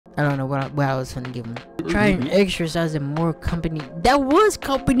I don't know what I was gonna give him. Try and exercise and more company. That was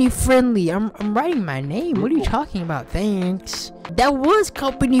company friendly. I'm writing my name. What are you talking about? Thanks. That was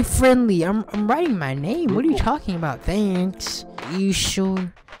company friendly. I'm writing my name. What are you talking about? Thanks. You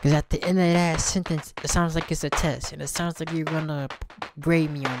sure? Because at the end of that sentence, it sounds like it's a test, and it sounds like you're gonna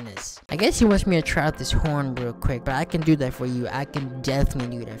grade me on this. I guess he wants me to try out this horn real quick, but I can do that for you. I can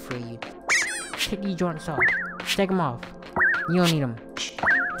definitely do that for you. Take these joints off. Take them off. You don't need them.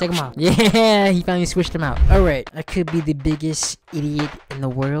 Take them off. Yeah, he finally switched them out. Alright, I could be the biggest idiot in the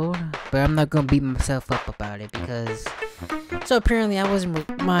world, but I'm not gonna beat myself up about it because... So apparently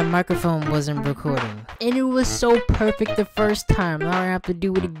my microphone wasn't recording. And it was so perfect the first time. Now I have to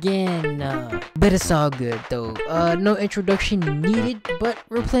do it again. But it's all good though. No introduction needed, but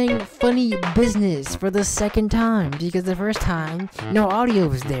we're playing funny business for the second time. Because the first time, no audio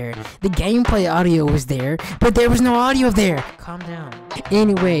was there. The gameplay audio was there, but there was no audio there. Calm down.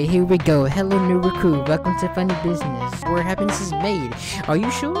 Anyway, here we go. Hello new recruit. Welcome to Funny Business, where happiness is made. Are you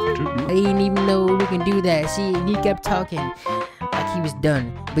sure? I didn't even know we can do that. See, he kept talking like he was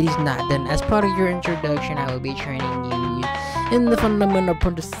done, but he's not done. As part of your introduction, I will be training you in the fundamental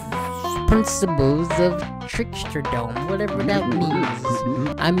principles of tricksterdom, whatever that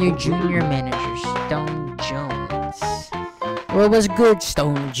means. I'm your junior manager, Stone Jones. Well, what's good,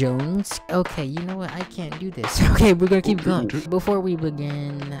 Stone Jones? Okay, you know what? I can't do this. Okay, we're gonna keep going. Before we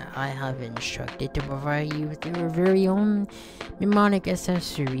begin, I have instructed to provide you with your very own mnemonic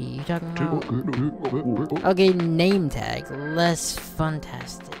accessory. You talking about? Okay, name tag. Less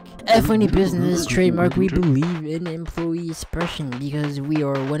fantastic. At Funny Business trademark, we believe in employee expression because we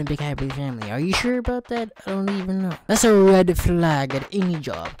are one big happy family. Are you sure about that? I don't even know. That's a red flag at any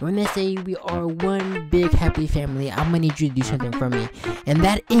job. When they say we are one big happy family, I'm gonna need you to do something for me, and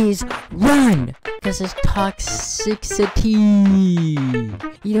that is run. Because it's toxicity.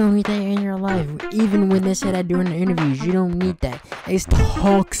 You don't need that in your life. Even when they say that during the interviews, you don't need that. It's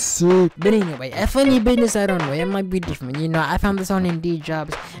toxic. But anyway, at Funny Business, I don't know. It might be different. You know, I found this on Indeed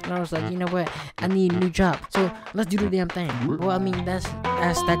Jobs, and I was like, you know what? I need a new job. So let's do the damn thing. Well, I mean, that's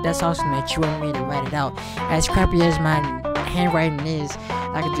awesome that you want me to write it out. As crappy as my handwriting is,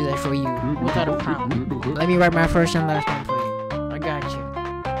 I can do that for you without a problem. Let me write my first and last name for you. I got you.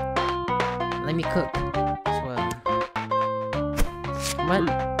 Let me cook as well.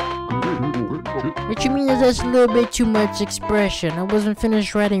 What you mean is that's a little bit too much expression? I wasn't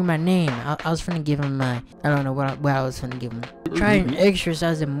finished writing my name. I was finna give him my... I don't know what I was finna give him. Try and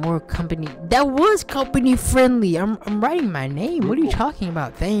exercise and more company... That was company friendly. I'm writing my name. What are you talking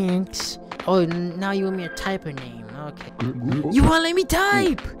about? Thanks. Oh, now you want me to type a name. Okay. You wanna let me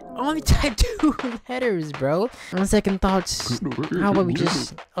type? I only type 2 letters, bro. On second thoughts, how about we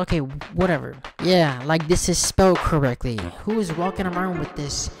just... Okay, whatever. Yeah, like this is spelled correctly. Who is walking around with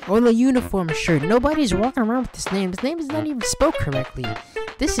this? On the uniform shirt. Nobody's walking around with this name. This name is not even spelled correctly.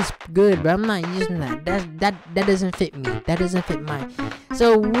 This is good, but I'm not using that. That doesn't fit me. That doesn't fit mine.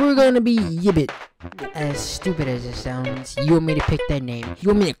 So we're gonna be Yibbit. As stupid as it sounds, you want me to pick that name. You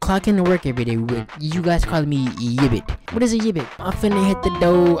want me to clock in to work every day with you guys calling me Yibbit. What is a Yibbit? I'm finna hit the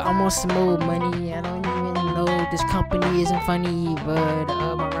dough. I'm on some more money. I don't even know. This company isn't funny, but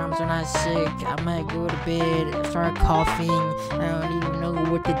my rhymes are not sick. I might go to bed, start coughing. I don't even know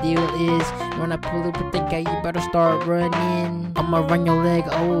what the deal is. When I pull up with the guy, you better start running. I'ma run your leg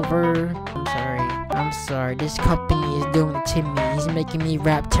over. I'm sorry. This company is doing it to me. He's making me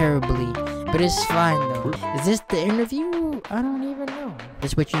rap terribly. But it's fine though. Is this the interview? I don't even know.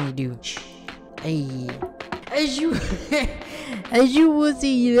 That's what you need to do. Hey. As you will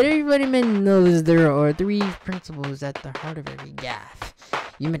see, everybody knows there are 3 principles at the heart of every gaff.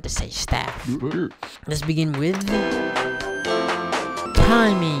 You meant to say staff. Let's begin with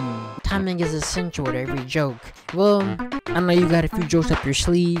timing. Timing is essential to every joke. Well, I know you got a few jokes up your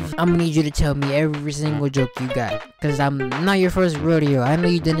sleeve. I'm gonna need you to tell me every single joke you got. Cause I'm not your first rodeo. I know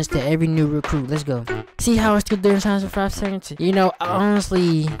you've done this to every new recruit. Let's go. See how I stood there in silence for 5 seconds? You know, I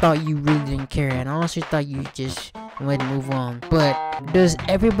honestly thought you really didn't care. And I honestly thought you just went and move on. But does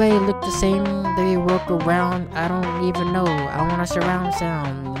everybody look the same? They walk around? I don't even know. I want a surround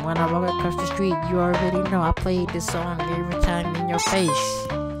sound. When I walk across the street, you already know I played this song every time in your face.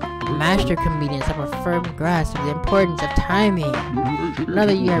 Master comedians have a firm grasp of the importance of timing. Now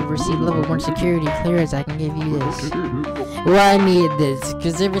that you have received level 1 security clearance, I can give you this. Well, I need this,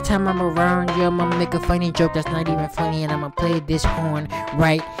 because every time I'm around you, I'm gonna make a funny joke that's not even funny, and I'm gonna play this horn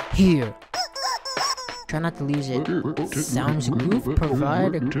right here. Try not to lose it. Sounds goof.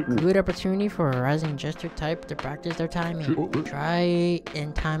 Provide a good opportunity for a rising jester type to practice their timing. Try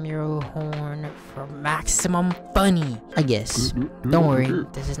and time your horn for maximum funny. I guess. Don't worry,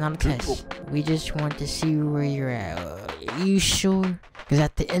 this is not a test. We just want to see where you're at. Are you sure? Because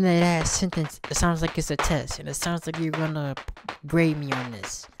at the end of that sentence, it sounds like it's a test, and it sounds like you're gonna grade me on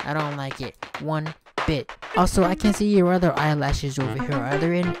this. I don't like it one bit. Also, I can see your other eyelashes over here. Are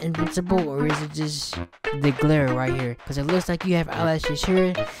they invincible, or is it just the glare right here? Because it looks like you have eyelashes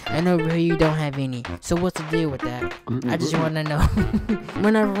here, and over here you don't have any. So what's the deal with that? I just want to know.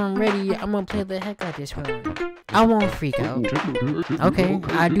 Whenever I'm ready, I'm gonna play the heck out of this horn. I won't freak out. Okay,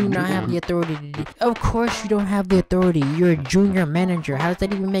 I do not have the authority to do. Of course you don't have the authority. You're a junior manager. How does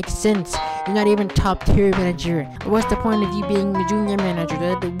that even make sense? You're not even top tier manager. What's the point of you being a junior manager?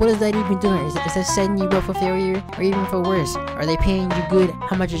 What is that even doing? Is that setting you up for failure? Or even for worse? Are they paying you good?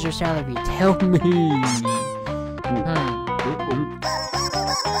 How much is your salary? Tell me.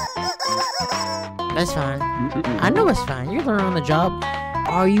 That's fine. I know it's fine. You're learning on the job.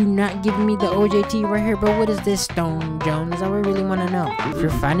 Are you not giving me the OJT right here, bro? What is this, Stone Jones? I really want to know. If you're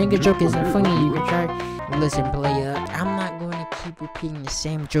finding a joke isn't funny, you can try. Listen, player, I'm not going to keep repeating the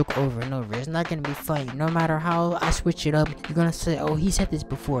same joke over and over. It's not going to be funny. No matter how I switch it up, you're going to say, oh, he said this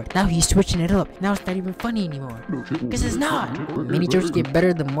before. Now he's switching it up. Now it's not even funny anymore. Because it's not. Many jokes get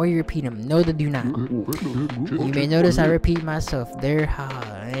better the more you repeat them. No, they do not. You may notice I repeat myself. There,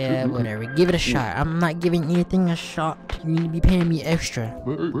 yeah, whatever. Give it a shot. I'm not giving anything a shot. You need to be paying me extra.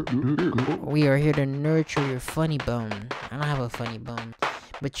 We are here to nurture your funny bone. I don't have a funny bone.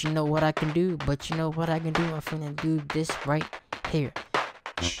 But you know what I can do? I'm finna do this right here.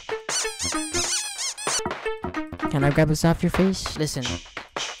 Can I grab this off your face? Listen. See,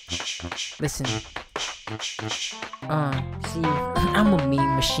 I'm a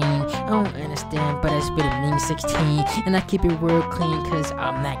meme machine. I don't understand, but I spit a mean 16. And I keep it real clean, cause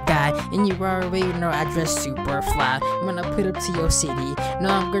I'm that guy. And you already know I dress super fly. When I put up to your city, no,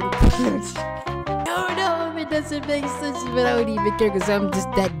 I'm gonna No, it doesn't make sense, but I don't even care, cause I'm just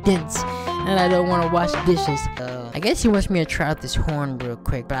that dense. And I don't want to wash dishes. I guess he wants me to try out this horn real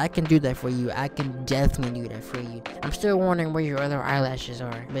quick, but I can do that for you. I can definitely do that for you. I'm still wondering where your other eyelashes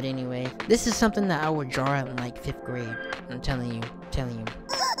are. But anyway, this is something that I would draw in like 5th grade. I'm telling you.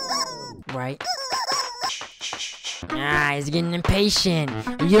 Right? Ah, he's getting impatient.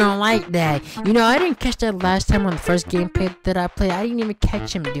 You don't like that. You know, I didn't catch that last time on the first gameplay that I played. I didn't even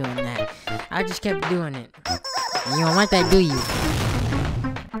catch him doing that. I just kept doing it. You don't like that, do you?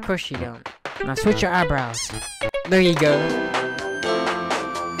 Of course you don't. Now switch your eyebrows. There you go.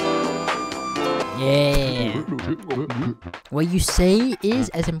 Yeah. What you say is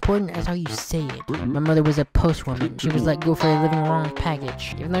as important as how you say it. My mother was a postwoman. She was let go for a living wrong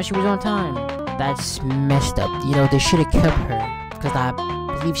package, even though she was on time. That's messed up. You know, they should have kept her, because I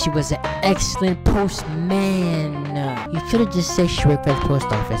believe she was an excellent postman. You should have just said she worked for the post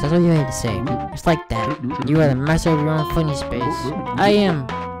office. That's all you had to say. It's like that. You are the master of your own funny space. I am.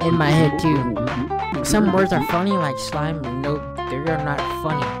 In my head too. Some words are funny like slime. Nope, they are not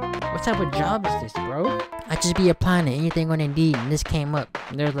funny. What type of job is this, bro? I just be applying to anything on Indeed, and this came up.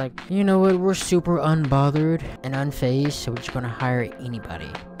 And they're like, you know what? We're super unbothered and unfazed, so we're just gonna hire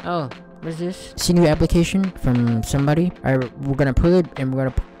anybody. Oh, what's this? Senior application from somebody. Alright, we're gonna put it, and we're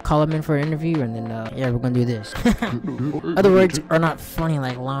gonna call them in for an interview, and then yeah, we're gonna do this. Other words are not funny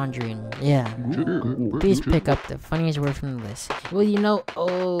like laundry, and yeah. Please pick up the funniest word from the list. Well, you know,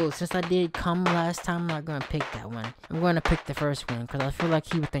 since I did come last time, I'm not gonna pick that one. I'm gonna pick the first one, because I feel like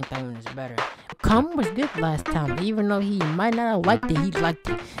he would think that one is better. Come was good last time, even though he might not have liked it, he liked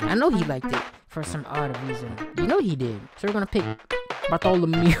it. I know he liked it for some odd reason. You know he did. So we're gonna pick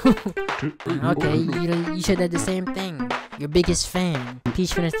Bartholomew. Okay, you said that the same thing. Your biggest fan.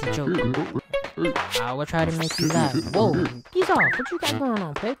 Please finish the joke. I will try to make you laugh. Whoa, he's off. What you got going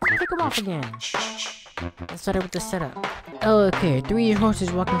on, Pick? Pick him off again. Let's start with the setup. Okay, 3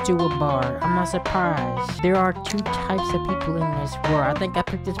 horses walk into a bar. I'm not surprised. There are 2 types of people in this world. I think I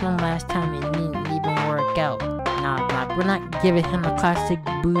picked this one last time and it didn't even work out. Nah, we're not giving him a classic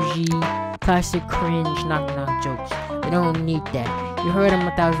bougie, classic cringe knock jokes. They don't need that. You heard him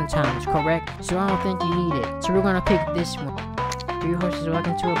 1,000 times, correct? So I don't think you need it. So we're gonna pick this one. 3 horses walk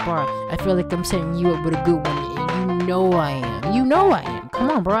into a bar. I feel like I'm setting you up with a good one, and you know I am. You know I am. Come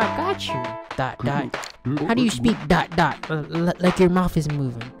on, bro, I got you. ... How do you speak ... like your mouth is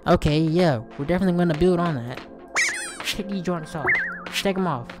moving? Okay, yeah, we're definitely gonna build on that. Take these joints off. Take them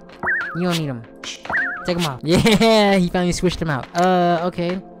off. You don't need them. Take them off. Yeah, he finally switched them out.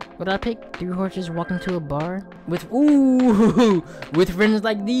 Okay. What did I pick? 3 horses walk into a bar with with friends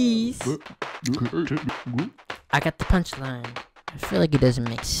like these. I got the punchline. I feel like it doesn't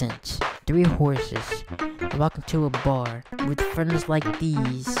make sense. 3 horses walk into a bar with friends like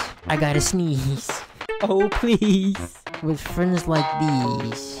these. I gotta sneeze. Oh please. With friends like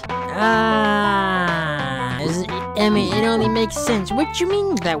these. I mean, it only makes sense. What you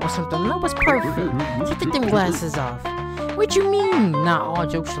mean that was something? That was perfect. Take them glasses off. What you mean? Not all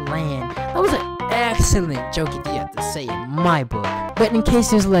jokes should land. That was an excellent joke if you have to say in my book. But in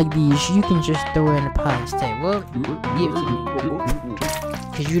cases like these, you can just throw it in the pot instead. Well, give it to me.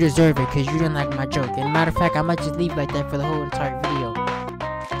 Cause you deserve it, cause you didn't like my joke. And matter of fact, I might just leave like that for the whole entire video.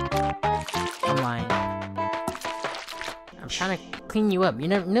 I'm lying. I'm trying to clean you up. You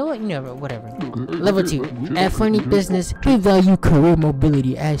know what? You know, whatever. Level 2. At Funny Business, we value career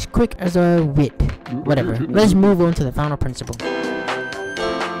mobility as quick as our wit. Whatever. Let's move on to the final principle.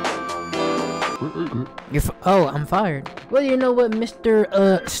 Oh, I'm fired. Well, you know what, Mr.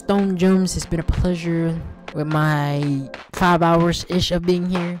 Stone Jones, it's been a pleasure with my 5 hours-ish of being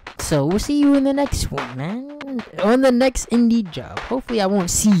here. So, we'll see you in the next one, man. On the next Indeed job. Hopefully, I won't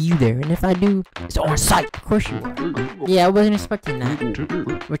see you there. And if I do, it's on site. Of course you are. Yeah, I wasn't expecting that.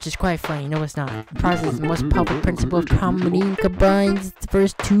 Which is quite funny. No, it's not. The process is the most powerful principle of comedy and combines the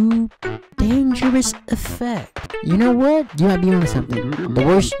first 2 dangerous effects. You know what? You might be on something. The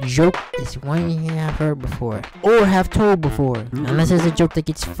worst joke is one you have heard before. Or have told before. Unless it's a joke that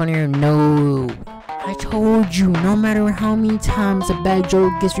gets funnier, no. I told you, no matter how many times a bad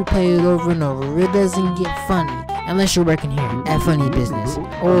joke gets replayed over and over, it doesn't get funny. Unless you're working here at Funny Business.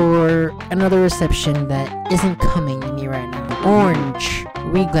 Or another reception that isn't coming to me right now. Orange.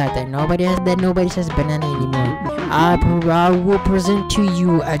 We glad that nobody says banana anymore. I will present to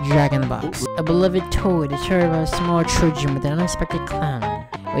you a dragon box. A beloved toy deterred by a small Trojan with an unexpected clown.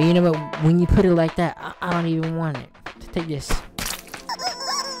 Well, you know what? When you put it like that, I don't even want it. Take this.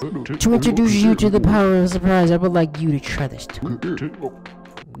 To introduce you to the power of surprise, I would like you to try this too.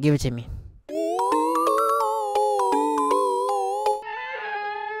 Give it to me.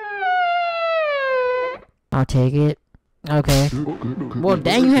 I'll take it. Okay. Well,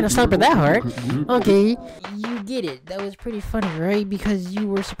 dang, you had to slap it that hard. Okay, you get it. That was pretty funny, right? Because you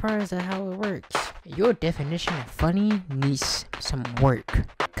were surprised at how it works. Your definition of funny needs some work.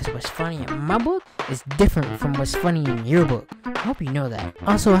 Because what's funny in my book is different from what's funny in your book. I hope you know that.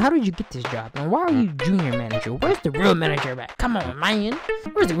 Also, how did you get this job? And why are you junior manager? Where's the real manager at? Come on, man.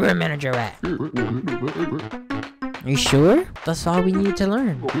 Where's the real manager at? You sure? That's all we need to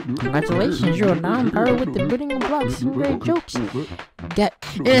learn. Congratulations, you're now on par with the building blocks and great jokes. In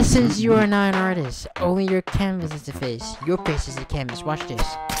a sense, you are now an artist. Only your canvas is the face. Your face is the canvas. Watch this.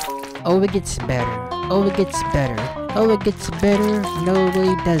 Oh, it gets better. Oh, it gets better. Oh, it gets better. No, it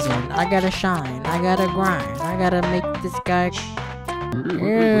really doesn't. I gotta shine. I gotta grind. I gotta make this guy...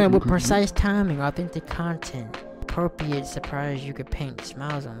 Yeah, with precise timing, authentic content. Appropriate surprise, you could paint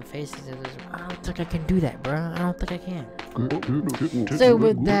smiles on the faces of this. I don't think I can do that, bro. I don't think I can. So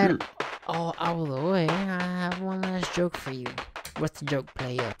with that all out of the way, I have one last joke for you. What's the joke?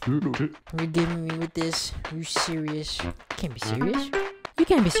 Play up. You're giving me with this? You serious? You can't be serious. You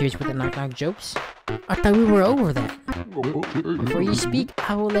can't be serious with the knock-knock jokes. I thought we were over that. Before you speak,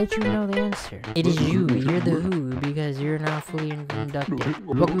 I will let you know the answer. It is you. You're the who, because you're now fully inducted.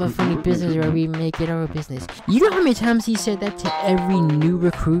 Welcome to Funny Business, where we make it our business. You know how many times he said that to every new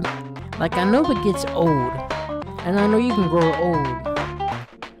recruit? Like, I know it gets old. And I know you can grow old.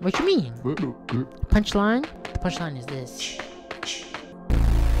 What you mean? Punchline? The punchline is this.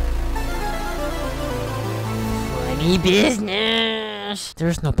 Funny Business!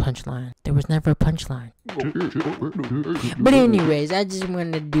 There's no punchline. There was never a punchline. But anyways, I just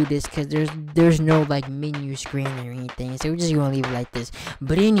wanted to do this because there's no like menu screen or anything, so we're just gonna leave it like this.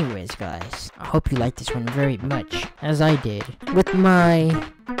 But anyways, guys, I hope you like this one very much, as I did, with my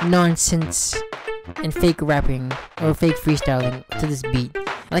nonsense and fake rapping or fake freestyling to this beat.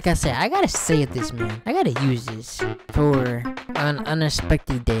 Like I said, I gotta save this, man. I gotta use this for an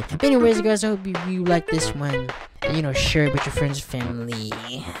unexpected day. But anyways, guys, I hope you like this one. And, you know, share it with your friends and family.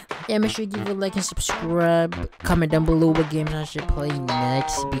 Yeah, make sure you give it a like and subscribe. Comment down below what games I should play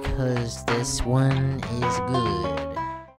next, because this one is good.